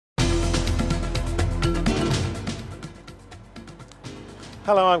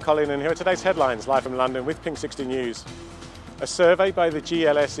Hello, I'm Colin and here are today's headlines live from London with Pinksixty News. A survey by the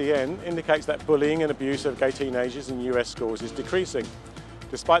GLSEN indicates that bullying and abuse of gay teenagers in US schools is decreasing.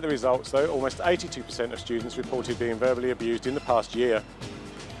 Despite the results though, almost 82% of students reported being verbally abused in the past year.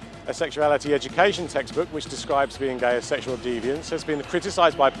 A sexuality education textbook which describes being gay as sexual deviance has been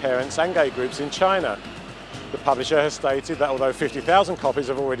criticised by parents and gay groups in China. The publisher has stated that although 50,000 copies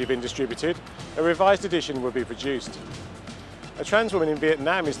have already been distributed, a revised edition will be produced. A trans woman in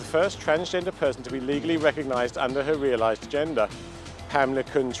Vietnam is the first transgender person to be legally recognised under her realised gender. Pham Le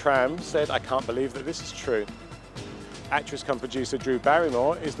Quynh Tram said, "I can't believe that this is true." Actress cum producer Drew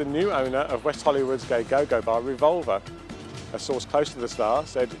Barrymore is the new owner of West Hollywood's gay go-go bar Revolver. A source close to the star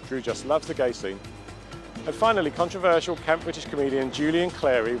said Drew just loves the gay scene. And finally, controversial camp British comedian Julian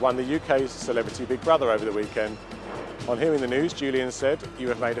Clary won the UK's Celebrity Big Brother over the weekend. On hearing the news, Julian said, "You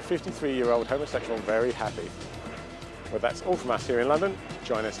have made a 53-year-old homosexual very happy." Well, that's all from us here in London.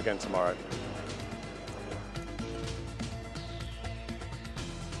 Join us again tomorrow.